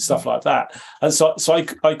 you know, and stuff like that. And so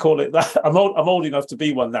I call it that. I'm old enough to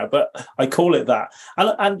be one now, but I call it that,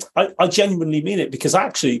 and I genuinely mean it, because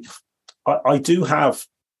actually I do have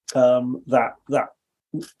that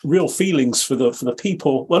real feelings for the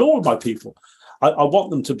people. Well, all of my people, I want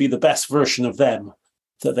them to be the best version of them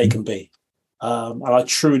that they can be, and I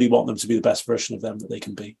truly want them to be the best version of them that they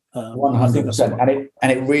can be. 100%.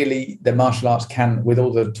 And it really, the martial arts can, with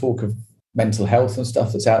all the talk of mental health and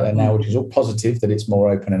stuff that's out there now, which is all positive that it's more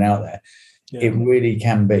open and out there, it really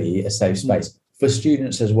can be a safe space for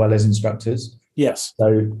students as well as instructors. Yes.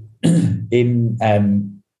 So in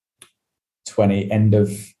end of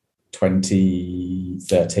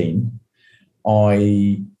 2013,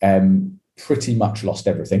 I pretty much lost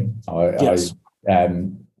everything. I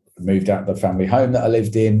moved out of the family home that I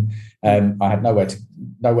lived in. I had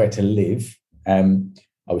nowhere to live.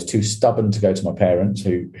 I was too stubborn to go to my parents,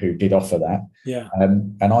 who did offer that. Yeah.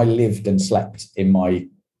 And I lived and slept in my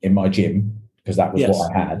gym, because that was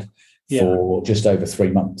what I had, for just over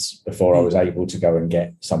 3 months before I was able to go and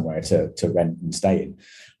get somewhere to rent and stay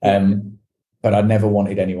in. But I never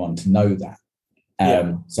wanted anyone to know that.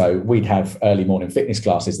 So we'd have early morning fitness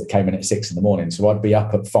classes that came in at 6 a.m. So I'd be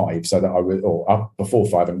up at 5 so that I was, or up before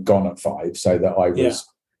 5 and gone at 5 so that I was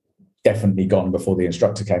definitely gone before the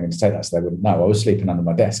instructor came in to take that, so they wouldn't know. I was sleeping under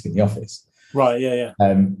my desk in the office. Right, yeah.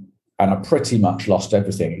 And I pretty much lost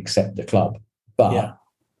everything except the club. But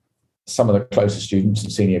some of the closer students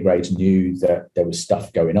and senior grades knew that there was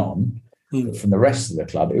stuff going on. But from the rest of the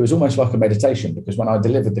club, it was almost like a meditation, because when I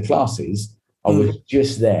delivered the classes, I was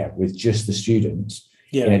just there with just the students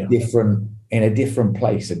in a different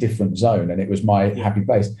place, a different zone, and it was my happy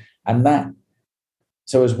place. And that,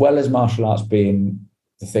 so as well as martial arts being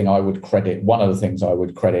the thing I would credit, one of the things I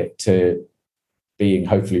would credit to being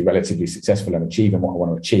hopefully relatively successful and achieving what I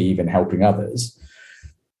want to achieve and helping others,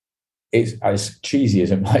 it's as cheesy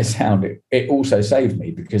as it might sound, it also saved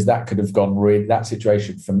me, because that could have gone that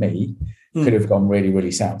situation for me could have gone really,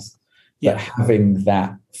 really south. But having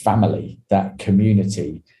that family, that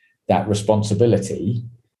community, that responsibility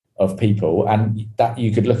of people, and that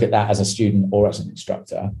you could look at that as a student or as an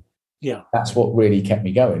instructor, that's what really kept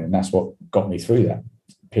me going, and that's what got me through that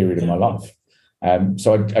period of my life.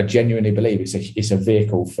 So I genuinely believe it's a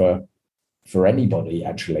vehicle for anybody,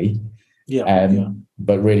 actually,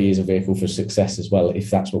 but really is a vehicle for success as well, if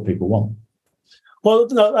that's what people want. Well,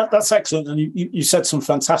 no, that's excellent, and you said some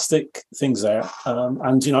fantastic things there.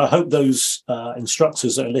 And you know, I hope those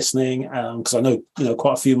instructors that are listening, because I know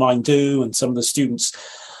quite a few of mine do, and some of the students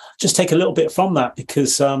just take a little bit from that,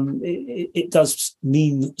 because it does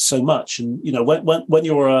mean so much. And you know, when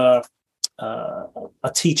you're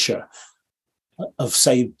a teacher of,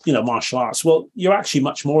 say, martial arts, well, you're actually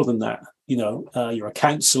much more than that. You're a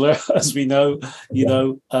counsellor, as we know.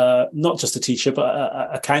 Not just a teacher, but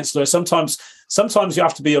a counsellor. Sometimes you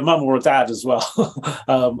have to be a mum or a dad as well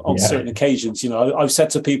on certain occasions. I've said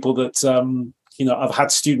to people that I've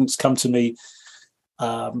had students come to me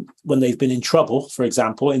when they've been in trouble, for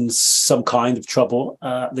example, in some kind of trouble.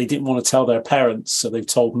 They didn't want to tell their parents, so they've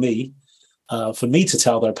told me for me to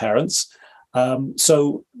tell their parents.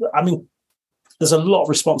 So, I mean, there's a lot of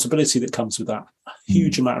responsibility that comes with that, a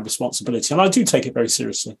huge amount of responsibility. And I do take it very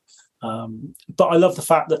seriously. But I love the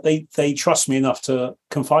fact that they trust me enough to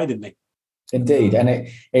confide in me. Indeed. And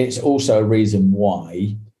it's also a reason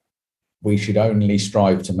why we should only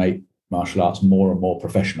strive to make martial arts more and more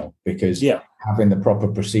professional, because having the proper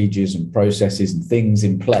procedures and processes and things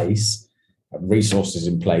in place, resources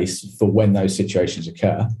in place for when those situations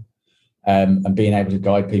occur, and being able to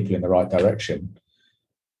guide people in the right direction.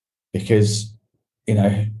 Because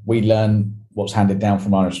we learn what's handed down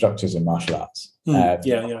from our instructors in martial arts.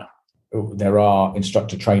 there are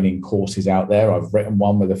instructor training courses out there. I've written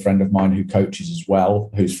one with a friend of mine who coaches as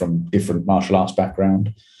well, who's from different martial arts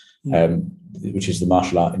background, which is the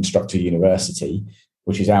Martial Art Instructor University,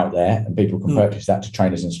 which is out there, and people can purchase that to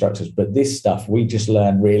trainers and instructors. But this stuff, we just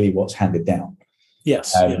learn really what's handed down.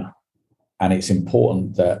 Yes. And it's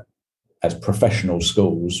important that as professional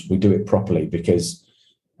schools, we do it properly, because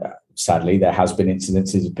sadly, there has been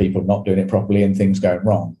incidences of people not doing it properly and things going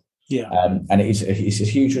wrong. Yeah. And it's a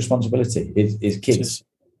huge responsibility. It's kids,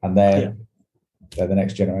 and they're the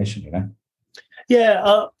next generation, you know?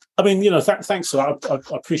 Yeah. I mean, you know, thanks for that.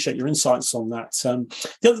 I appreciate your insights on that.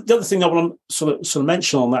 The other thing I want to sort of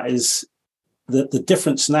mention on that is the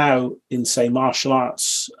difference now in, say, martial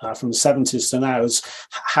arts from the 70s to now is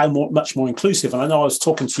how much more inclusive. And I know I was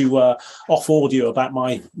talking to you off audio about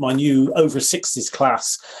my new over 60s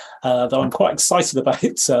class that I'm quite excited about.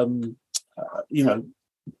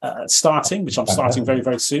 Starting, which I'm starting very,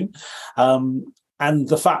 very soon. And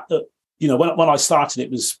the fact that, you know, when I started,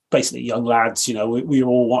 it was basically young lads, you know, we were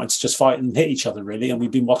all wanting to just fight and hit each other, really. And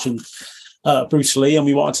we've been watching Bruce Lee, and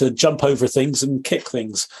we wanted to jump over things and kick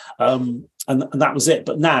things. And that was it.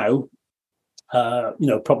 But now, you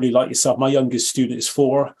know, probably like yourself, my youngest student is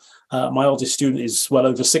 4. My oldest student is well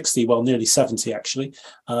over 60, well, nearly 70, actually.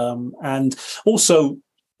 And also,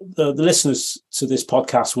 the listeners to this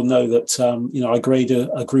podcast will know that, you know, I grade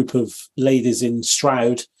a group of ladies in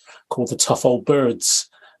Stroud called the Tough Old Birds.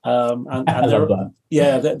 And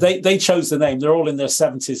they chose the name. They're all in their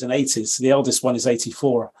 70s and 80s. The eldest one is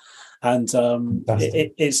 84. And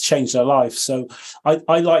it's changed their life. So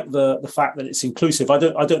I like the fact that it's inclusive. I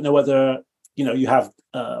don't know whether, you know, you have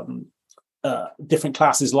different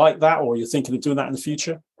classes like that, or you're thinking of doing that in the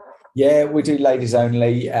future. Yeah, we do ladies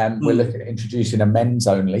only. We're looking at introducing a men's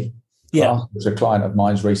only class, which a client of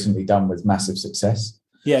mine's recently done with massive success.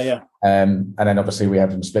 Yeah. And then obviously we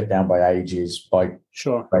have them split down by ages, by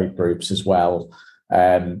grade groups as well.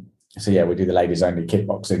 So yeah, we do the ladies only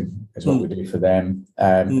kickboxing is what we do for them.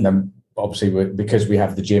 And then obviously because we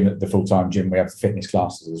have the gym, the full-time gym, we have the fitness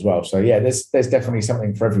classes as well. So yeah, there's definitely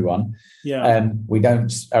something for everyone. Yeah. We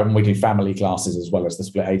do family classes as well as the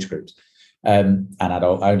split age groups. And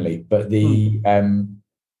adult only, but the I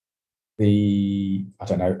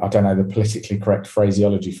don't know the politically correct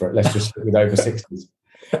phraseology for it. Let's just stick with over 60s.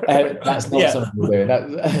 That's not something we're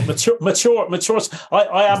doing. Mature.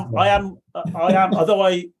 I am. Although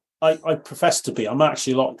I profess to be, I'm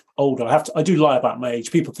actually a lot older. I do lie about my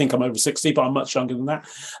age. People think I'm over 60, but I'm much younger than that.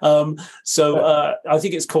 So I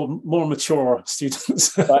think it's called more mature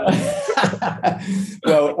students.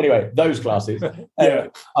 Well, anyway, those classes. I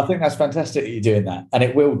think that's fantastic that you're doing that, and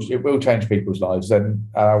it will change people's lives. And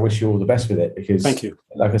I wish you all the best with it, because, thank you.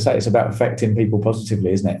 Like I say, it's about affecting people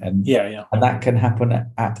positively, isn't it? And and that can happen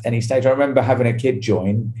at any stage. I remember having a kid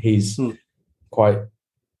join. He's quite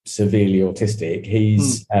severely autistic.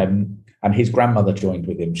 He's and his grandmother joined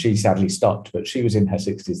with him. She sadly stopped, but she was in her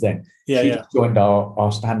 60s then. She joined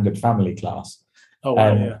our standard family class.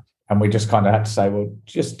 And we just kind of had to say, well,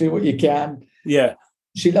 just do what you can. Yeah.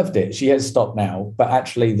 She loved it. She has stopped now, but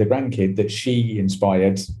actually the grandkid that she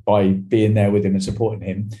inspired by being there with him and supporting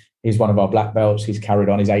him, he's one of our black belts. He's carried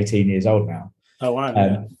on. He's 18 years old now. Oh, wow.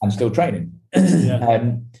 And still training.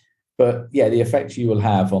 But yeah, the effect you will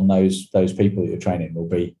have on those people that you're training will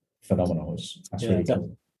be phenomenal. That's really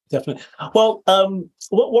cool. Definitely. Well,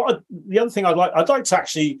 the other thing I'd like to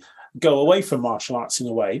actually go away from martial arts in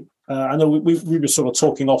a way. I know we were sort of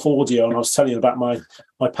talking off audio, and I was telling you about my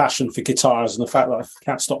passion for guitars and the fact that I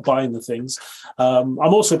can't stop buying the things. I'm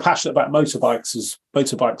also passionate about motorbikes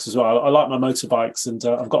as well. I like my motorbikes, and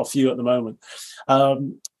I've got a few at the moment.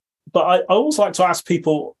 But I always like to ask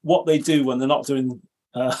people what they do when they're not doing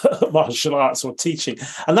martial arts or teaching,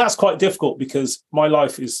 and that's quite difficult because my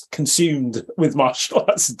life is consumed with martial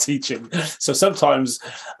arts and teaching. So sometimes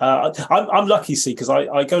I'm lucky, see, because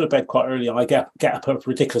I go to bed quite early and I get up at a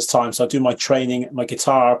ridiculous time. So I do my training, my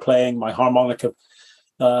guitar playing, my harmonica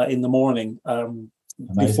in the morning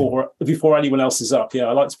before anyone else is up.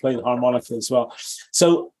 I like to play the harmonica as well.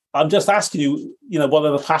 So I'm just asking you, what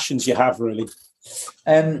are the passions you have, really?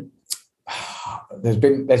 There's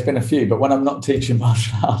been a few, but when I'm not teaching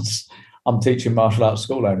martial arts, I'm teaching martial arts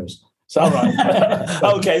school owners. So,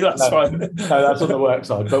 okay, that's fine. No, that's on the work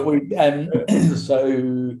side. But we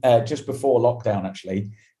just before lockdown,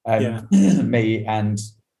 actually, me and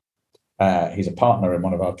he's a partner in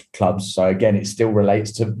one of our clubs. So again, it still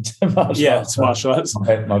relates to martial arts. Martial arts.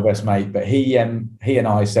 My best mate, but he and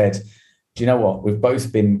I said, do you know what? We've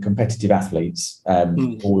both been competitive athletes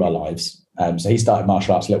all our lives. So he started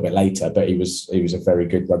martial arts a little bit later, but he was a very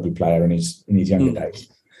good rugby player in his younger days.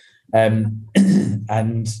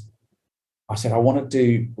 And I said,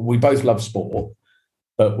 we both love sport,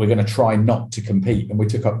 but we're going to try not to compete. And we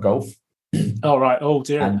took up golf. Oh, right. Oh,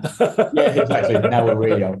 dear. Yeah, exactly. Now we're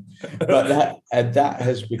really on. But that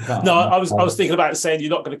has become... No, I was thinking about saying you're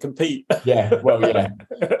not going to compete. Yeah, well, yeah.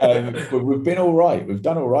 But we've been all right. We've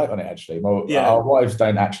done all right on it, actually. Well, our wives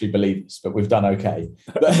don't actually believe us, but we've done okay.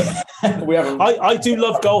 But we haven't... I do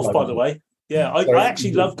love golf, by the way. Yeah, I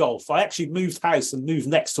actually love golf. I actually moved house and moved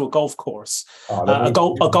next to a golf course, a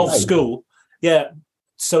golf school. Yeah,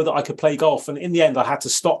 so that I could play golf. And in the end, I had to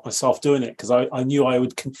stop myself doing it because I knew I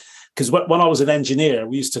would... Because when I was an engineer,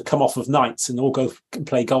 we used to come off of nights and all go and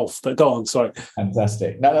play golf. But go on, sorry.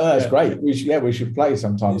 Fantastic. No, that's great. We should play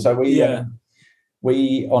sometime. So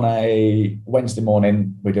we on a Wednesday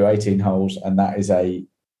morning, we do 18 holes, and that is a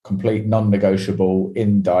complete non-negotiable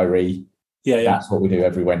in diary. Yeah. That's what we do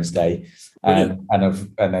every Wednesday. And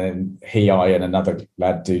then I and another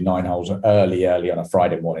lad do 9 holes early on a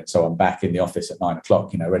Friday morning. So I'm back in the office at 9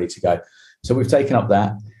 o'clock, ready to go. So we've taken up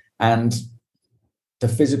that. And the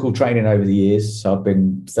physical training over the years, so I've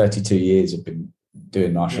been 32 years, I've been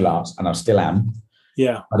doing martial arts, and I still am.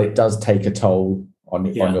 Yeah. But it does take a toll on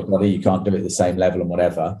your body. You can't do it at the same level and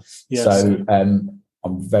whatever. Yes. So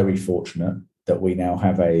I'm very fortunate that we now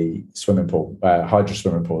have a swimming pool, hydro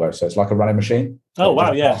swimming pool though. So it's like a running machine. Oh,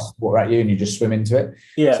 wow, yeah. Water at you and you just swim into it.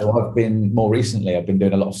 Yeah. So I've been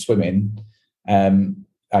doing a lot of swimming. And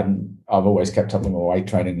I've always kept up with my weight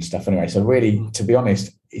training and stuff anyway. So really, to be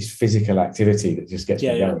honest, it's physical activity that just gets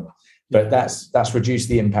me going. But that's reduced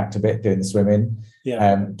the impact a bit doing the swimming.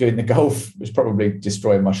 Yeah. Doing the golf was probably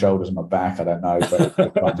destroying my shoulders and my back. I don't know.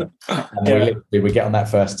 But and we get on that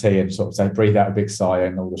first tee and sort of say, breathe out a big sigh,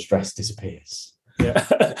 and all the stress disappears. Yeah,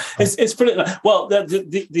 it's brilliant. Well,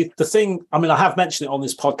 the thing, I mean, I have mentioned it on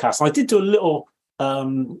this podcast. I did do a little,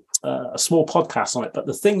 a small podcast on it. But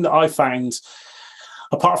the thing that I found,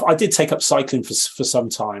 apart from, I did take up cycling for some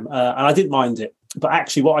time, and I didn't mind it. But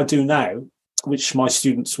actually, what I do now, which my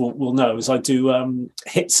students will know, is I do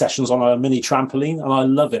HIIT sessions on a mini trampoline, and I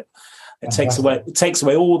love it. It takes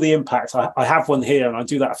away all the impact. I have one here, and I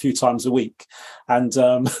do that a few times a week. And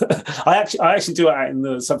I actually do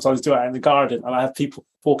it sometimes do it out in the garden, and I have people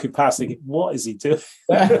walking past thinking, "What is he doing?"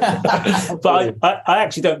 But I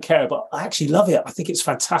actually don't care. But I actually love it. I think it's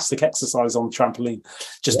fantastic exercise on the trampoline.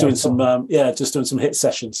 Doing some HIIT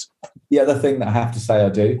sessions. The other thing that I have to say I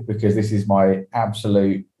do, because this is my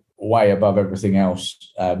absolute way above everything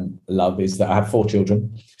else, love, is that I have 4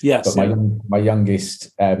 children. Yes. But my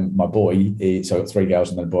youngest, my boy, so I've got 3 girls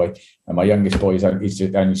and then a boy, and my youngest boy is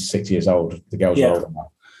only 6 years old. The girls are older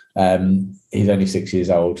now. He's only 6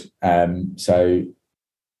 years old. So,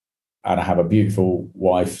 and I have a beautiful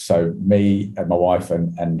wife. So me and my wife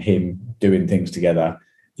and him doing things together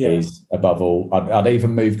is above all. I'd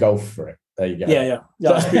even move golf for it. There you go. Yeah.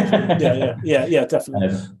 That's beautiful. Yeah,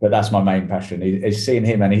 definitely. But that's my main passion. Is seeing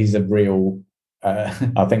him, and he's a real.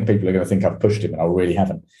 I think people are going to think I've pushed him, and I really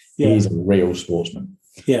haven't. Yeah. He's a real sportsman.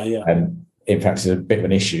 Yeah. And in fact, it's a bit of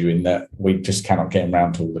an issue in that we just cannot get him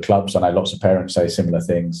around to all the clubs. I know lots of parents say similar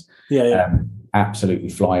things. Absolutely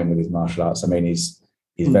flying with his martial arts. I mean, he's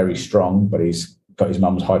very strong, but he's got his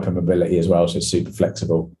mum's hypermobility as well, so it's super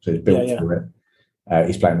flexible. So he's built for it.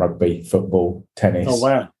 He's playing rugby, football, tennis. Oh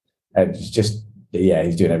wow! And it's just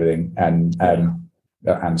he's doing everything,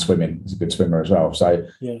 and swimming. He's a good swimmer as well. So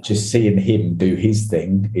just seeing him do his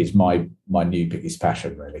thing is my new biggest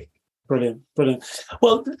passion, really. Brilliant.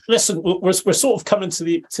 Well, listen, we're sort of coming to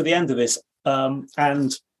the end of this,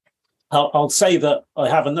 and I'll say that I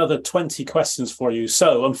have another 20 questions for you.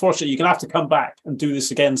 So unfortunately, you're going to have to come back and do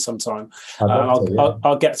this again sometime.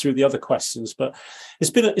 I'll get through the other questions, but it's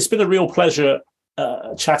been a real pleasure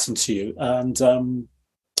chatting to you, and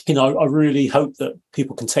I really hope that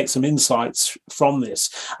people can take some insights from this.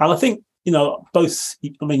 And I think, both,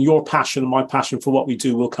 your passion and my passion for what we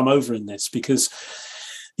do will come over in this, because,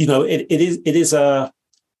 it is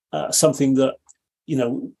something that,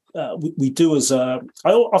 we do as I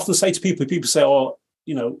often say to people say, "Oh,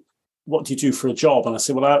 what do you do for a job?" And I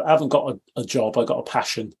say, "Well, I haven't got a job. I got a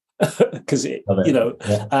passion," because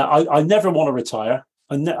I never want to retire.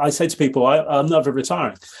 I say to people, I'm never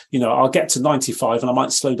retiring. I'll get to 95 and I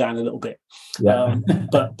might slow down a little bit. Yeah.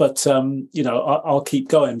 But I'll keep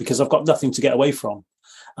going because I've got nothing to get away from.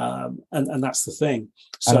 And that's the thing.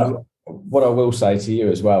 So what I will say to you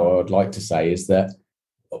as well, I would like to say, is that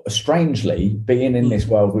strangely, being in this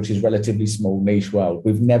world, which is relatively small, niche world,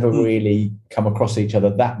 we've never really come across each other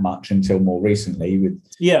that much until more recently with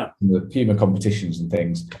the Puma competitions and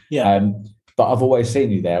things. Yeah. But I've always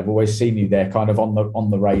seen you there. I've always seen you there, kind of on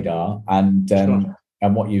the radar, and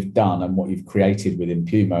what you've done and what you've created within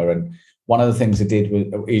Puma, and one of the things I did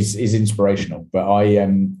is inspirational. But I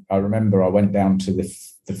remember I went down to the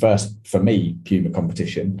first, for me, Puma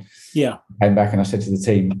competition. Yeah. Came back and I said to the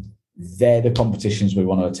team, they're the competitions we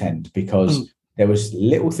want to attend, because there was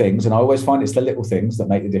little things, and I always find it's the little things that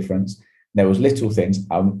make the difference. There was little things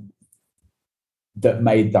that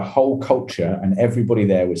made the whole culture, and everybody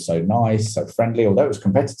there was so nice, so friendly, although it was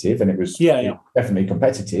competitive, and it was definitely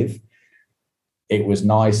competitive. It was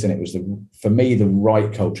nice, and it was, for me, the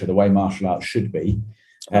right culture, the way martial arts should be.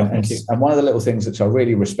 And one of the little things that I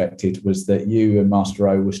really respected was that you and Master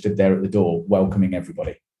O were stood there at the door welcoming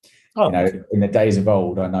everybody. Oh, you know, in the days of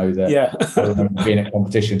old, I know that I remember being at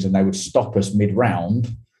competitions and they would stop us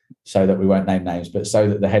mid-round, so that we won't name names, but so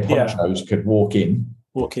that the head honchos could walk in,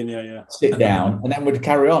 sit down, and then would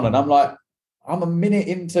carry on. And I'm like, I'm a minute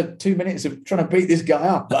into 2 minutes of trying to beat this guy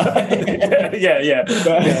up.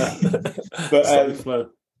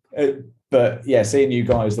 But yeah, seeing you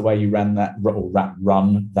guys, the way you ran that,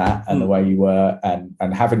 and the way you were,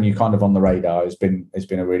 and having you kind of on the radar has been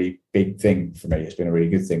a really big thing for me. It's been a really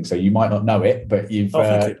good thing. So you might not know it, but you've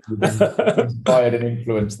inspired and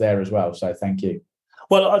influenced there as well. So thank you.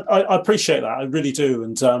 Well, I appreciate that. I really do.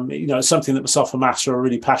 And, you know, it's something that myself and Master are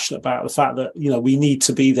really passionate about, the fact that, you know, we need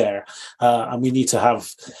to be there and we need to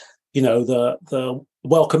have, you know, the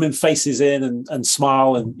welcoming faces in and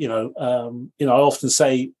smile. And, you know, I often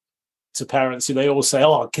say to parents, you know, they always say,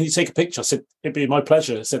 "Oh, can you take a picture?" I said, "It'd be my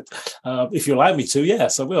pleasure." I said, "If you allow me to,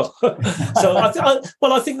 yes, I will." So,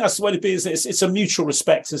 I think that's the way to be. It's a mutual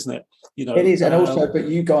respect, isn't it? You know, it is, and also, but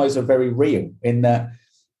you guys are very real in that.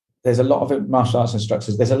 There's a lot of martial arts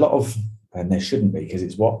instructors. There's a lot of, and there shouldn't be, because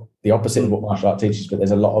it's the opposite of what martial art teaches. But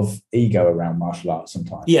there's a lot of ego around martial arts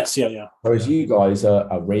sometimes. Yes, yeah. Whereas you guys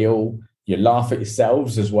are real. You laugh at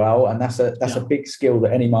yourselves as well, and that's a big skill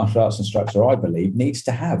that any martial arts instructor, I believe, needs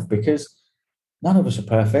to have, because none of us are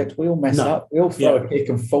perfect. We all mess up. We all throw a kick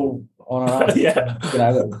and fall on our ass. You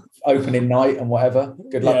know, opening night and whatever.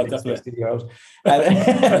 Good luck with the 60-year-olds.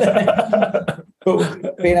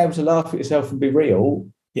 But being able to laugh at yourself and be real,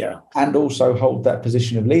 and also hold that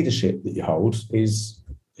position of leadership that you hold is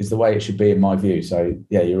the way it should be, in my view. So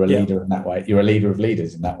you're a leader in that way. You're a leader of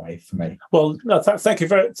leaders in that way for me. Well, no, thank you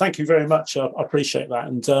very much. I appreciate that.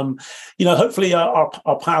 And you know, hopefully our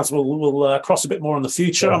paths will cross a bit more in the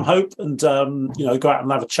future. I hope, and you know, go out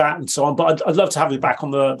and have a chat and so on. But I'd love to have you back on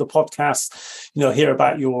the podcast. You know, hear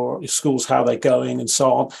about your schools, how they're going, and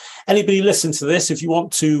so on. Anybody listen to this, if you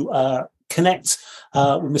want to connect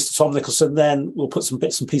with Mr. Tom Nicholson, then we'll put some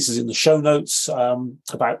bits and pieces in the show notes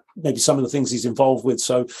about maybe some of the things he's involved with.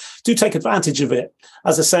 So do take advantage of it.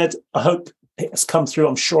 As I said, I hope it's come through.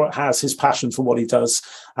 I'm sure it has, his passion for what he does.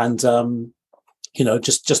 And, you know,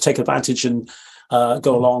 just take advantage and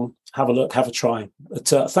go along, have a look, have a try. But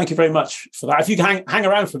thank you very much for that. If you can hang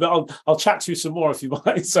around for a bit, I'll chat to you some more if you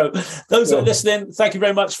mind. So those that are listening, thank you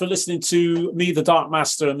very much for listening to me, the Dark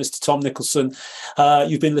Master, and Mr. Tom Nicholson.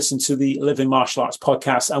 You've been listening to the Living Martial Arts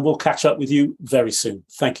podcast, and we'll catch up with you very soon.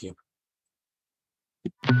 Thank you.